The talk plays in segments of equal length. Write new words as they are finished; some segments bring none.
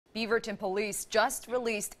Beaverton police just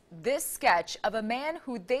released this sketch of a man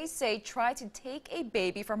who they say tried to take a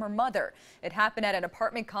baby from her mother. It happened at an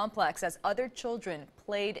apartment complex as other children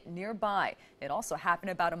played nearby. It also happened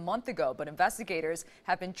about a month ago, but investigators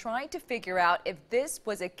have been trying to figure out if this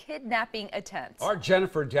was a kidnapping attempt. Our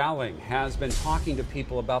Jennifer Dowling has been talking to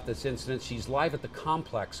people about this incident. She's live at the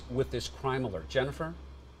complex with this crime alert. Jennifer?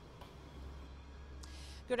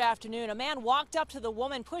 Good afternoon. A man walked up to the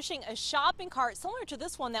woman pushing a shopping cart similar to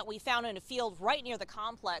this one that we found in a field right near the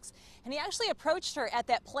complex. And he actually approached her at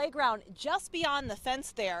that playground just beyond the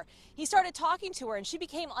fence there. He started talking to her and she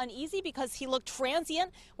became uneasy because he looked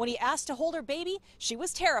transient. When he asked to hold her baby, she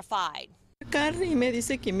was terrified. Y me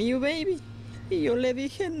dice que mi baby. Y yo le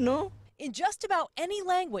dije no. In just about any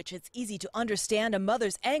language, it's easy to understand a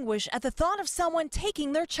mother's anguish at the thought of someone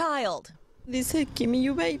taking their child. Dice que mi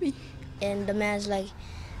baby. And the man's like,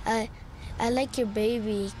 I like your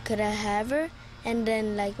baby. Could I have her? And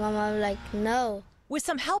then Mama like, no. With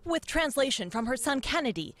some help with translation from her son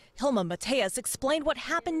Kennedy, Hilma Mateas explained what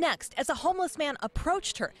happened next as a homeless man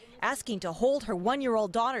approached her, asking to hold her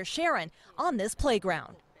 1-year-old daughter Sharon on this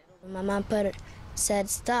playground. My mom said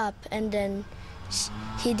stop, and then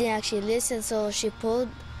he didn't actually listen, so he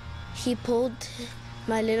pulled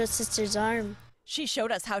my little sister's arm. She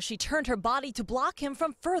showed us how she turned her body to block him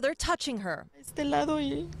from further touching her. Este lado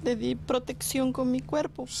y le di protección con mi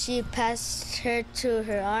cuerpo. She passed her to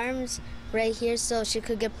her arms right here so she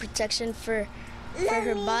could get protection for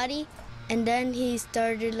her body. And then he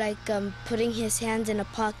started putting his hands in a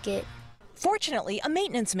pocket. Fortunately, a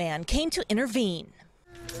maintenance man came to intervene.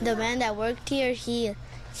 The man that worked here, he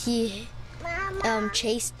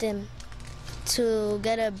chased him to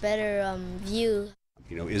get a better view.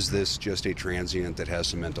 You know, is this just a transient that has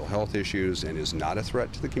some mental health issues and is not a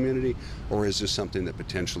threat to the community, or is this something that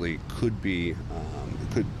potentially could be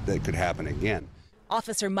that could happen again?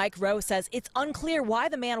 Officer Mike Rowe says it's unclear why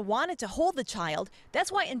the man wanted to hold the child.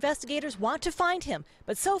 That's why investigators want to find him.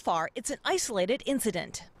 But so far, it's an isolated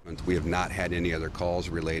incident. We have not had any other calls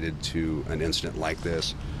related to an incident like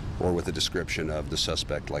this, or with a description of the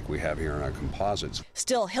suspect like we have here in our composites.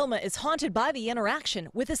 Still, Hilma is haunted by the interaction,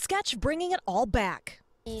 with a sketch bringing it all back.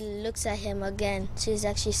 He looks at him again. She's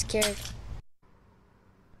actually scared.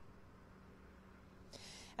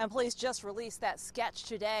 And police just released that sketch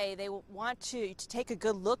today. They want to take a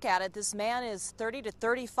good look at it. This man is 30 to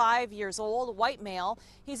 35 years old, white male.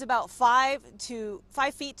 He's about 5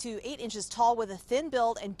 feet to 8 inches tall with a thin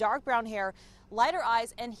build and dark brown hair, lighter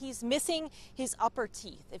eyes, and he's missing his upper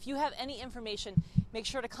teeth. If you have any information, make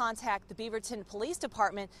sure to contact the Beaverton Police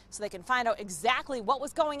Department so they can find out exactly what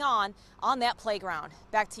was going on that playground.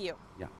 Back to you. Yeah.